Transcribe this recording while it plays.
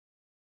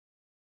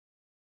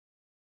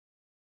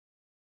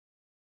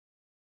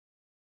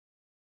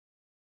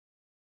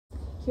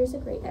Here's a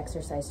great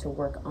exercise to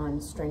work on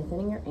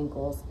strengthening your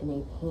ankles in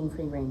a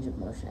pain-free range of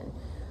motion.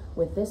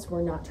 With this,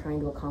 we're not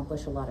trying to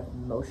accomplish a lot of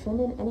motion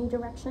in any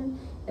direction.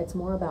 It's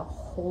more about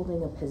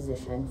holding a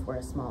position for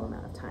a small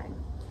amount of time.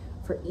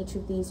 For each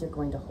of these, you're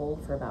going to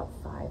hold for about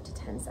 5 to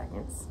 10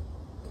 seconds.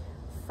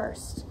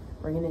 First,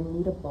 we're going to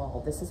need a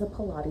ball. This is a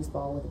Pilates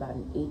ball with about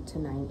an 8 to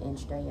 9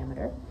 inch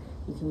diameter.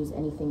 You can use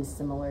anything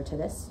similar to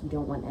this. You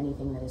don't want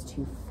anything that is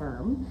too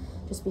firm,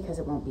 just because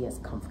it won't be as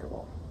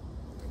comfortable.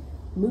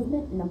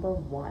 Movement number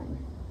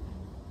 1.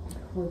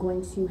 We're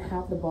going to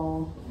have the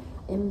ball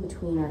in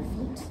between our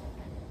feet,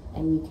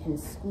 and you can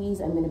squeeze.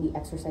 I'm going to be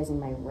exercising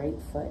my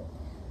right foot.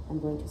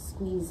 I'm going to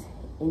squeeze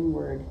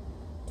inward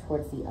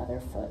towards the other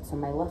foot. So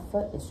my left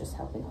foot is just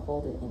helping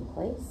hold it in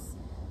place.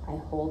 I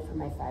hold for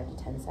my 5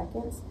 to 10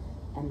 seconds,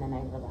 and then I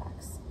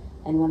relax.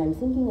 And what I'm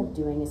thinking of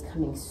doing is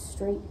coming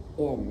straight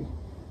in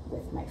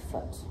with my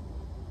foot.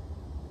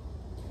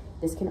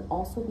 This can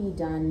also be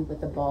done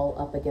with the ball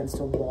up against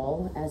a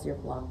wall as your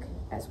block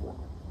as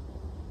well.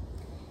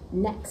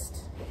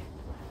 Next,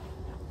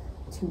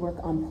 to work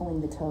on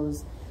pulling the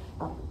toes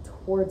up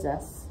towards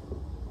us,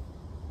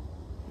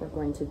 we're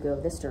going to go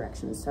this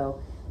direction.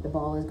 So the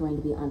ball is going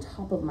to be on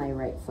top of my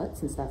right foot,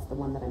 since that's the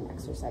one that I'm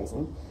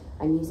exercising.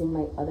 I'm using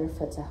my other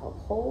foot to help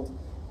hold,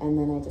 and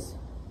then I just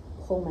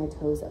pull my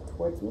toes up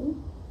towards me,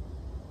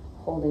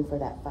 holding for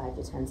that 5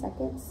 to 10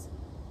 seconds,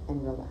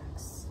 and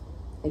relax.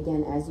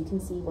 Again, as you can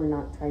see, we're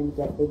not trying to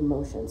get big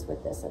motions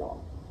with this at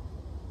all.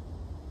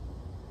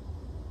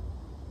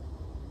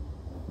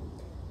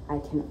 I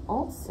can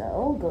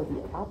also go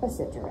the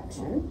opposite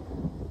direction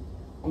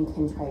and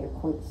can try to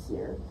point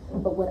here,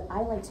 but what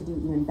I like to do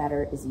even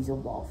better is use a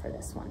wall for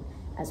this one,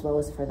 as well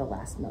as for the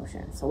last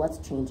motion. So let's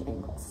change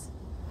angles.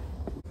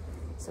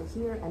 So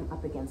here I'm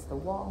up against the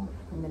wall.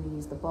 I'm going to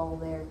use the ball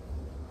there.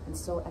 I'm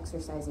still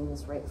exercising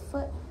this right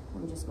foot.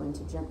 I'm just going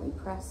to gently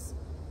press,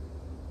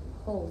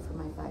 hold for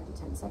my 5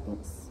 to 10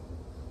 seconds,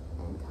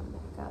 and come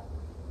back up.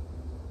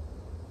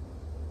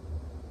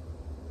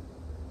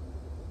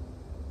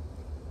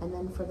 And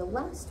then for the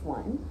last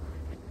one,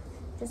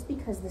 just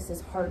because this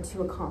is hard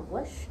to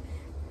accomplish,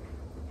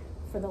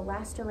 for the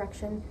last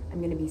direction, I'm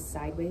going to be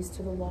sideways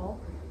to the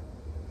wall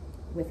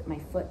with my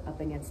foot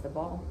up against the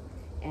ball,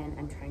 and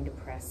I'm trying to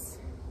press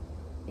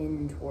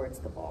in towards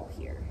the ball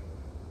here,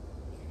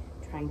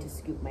 trying to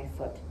scoop my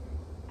foot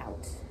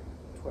out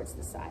towards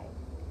the side.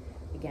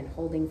 Again,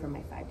 holding for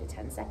my 5 to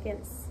 10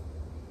 seconds,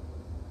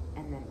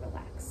 and then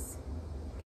relax.